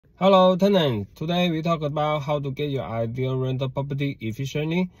Hello tenants, today we talk about how to get your ideal rental property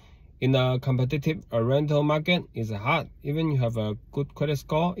efficiently. In a competitive rental market, it's hard, even you have a good credit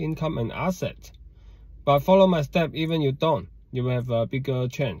score, income and asset. But follow my step, even you don't, you will have a bigger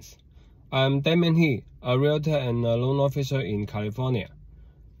chance. I'm Damien He, a realtor and a loan officer in California.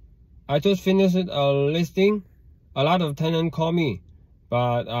 I just finished a listing. A lot of tenants call me,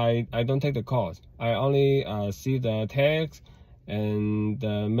 but I don't take the calls. I only see the text and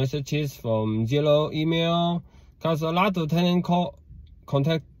the messages from Zillow email, because a lot of tenants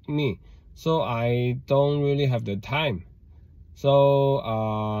contact me, so I don't really have the time.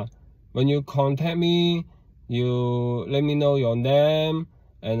 So when you contact me, you let me know your name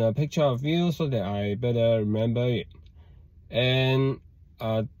and a picture of you so that I better remember it, and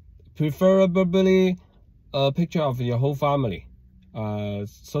preferably a picture of your whole family,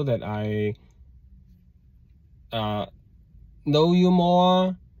 so that I know you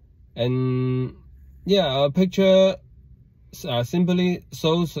more. And yeah, a picture simply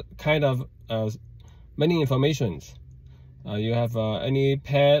shows kind of many informations. You have any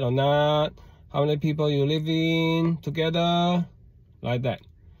pet or not, how many people you live in together, like that.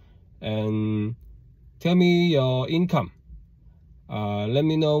 And tell me your income. Let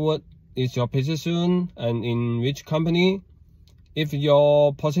me know what is your position and in which company. If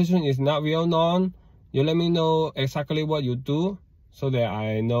your position is not well known, you let me know exactly what you do so that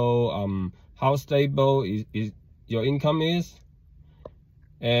I know how stable is your income is.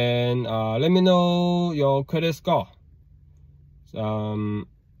 And let me know your credit score.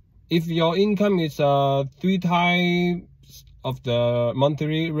 If your income is 3 times of the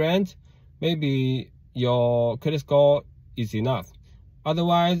monthly rent, maybe your credit score is enough.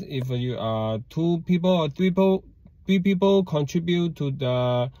 Otherwise, if you are 2 people or 3 people contribute to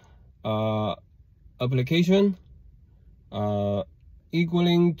the application,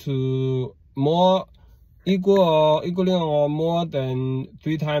 equaling or more than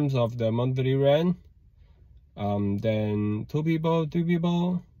 3 times of the monthly rent, then 2 people, 3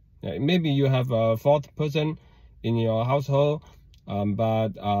 people, maybe you have a 4th person in your household,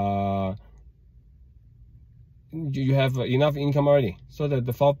 but you have enough income already, so that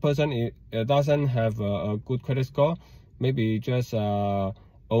the 4th person it doesn't have a good credit score. Maybe just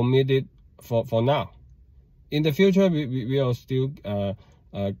omit it for now. In the future, we will still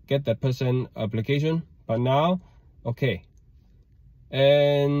get that person application, but now, okay.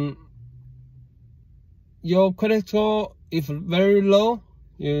 And your credit score, if very low,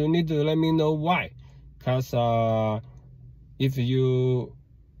 you need to let me know why. Because if you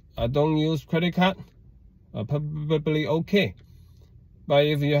don't use credit card, probably okay. But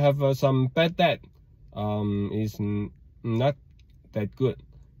if you have some bad debt, it's not that good.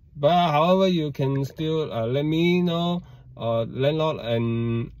 But however, you can still let me know, landlord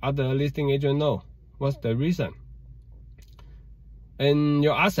and other listing agent know what's the reason. And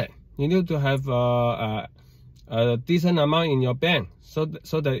your asset, you need to have a decent amount in your bank, so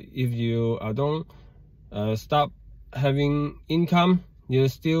that if you don't stop having income, you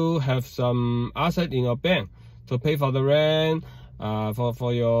still have some asset in your bank to pay for the rent,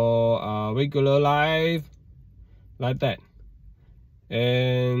 for your regular life, like that.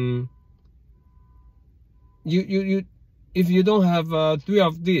 And you if you don't have 3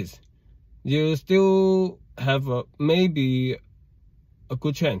 of these, you still have maybe a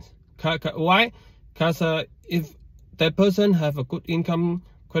good chance. Why? Because if that person have a good income,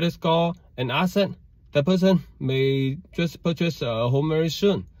 credit score and asset, the person may just purchase a home very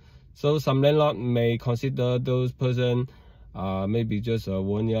soon. So some landlord may consider those person maybe just a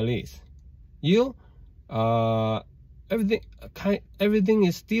 1-year lease. You everything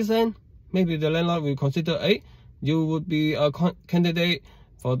is decent, maybe the landlord will consider, hey, you would be a candidate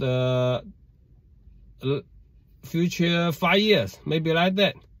for the future 5 years, maybe like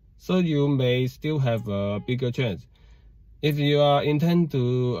that. So you may still have a bigger chance. If you intend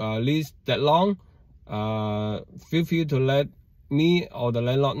to lease that long, feel free to let me or the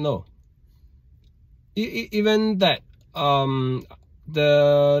landlord know. Even that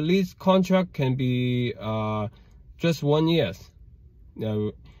the lease contract can be just 1 year.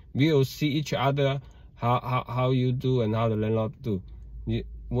 We will see each other how you do and how the landlord do.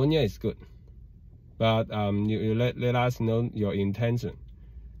 1 year is good, but you let us know your intention.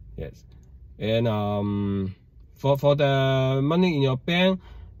 Yes. And for the money in your bank,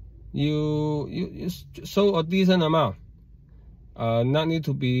 you show a decent amount. Not need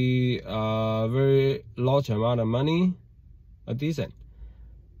to be a very large amount of money, a decent.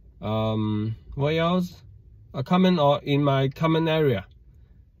 What else? A comment or in my comment area,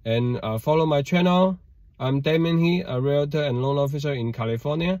 and follow my channel. I'm Damien here, a realtor and loan officer in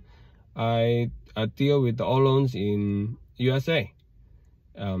California. I deal with all loans in USA.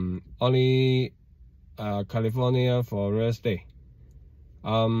 Only California for real estate.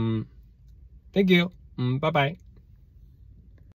 Thank you. Bye bye.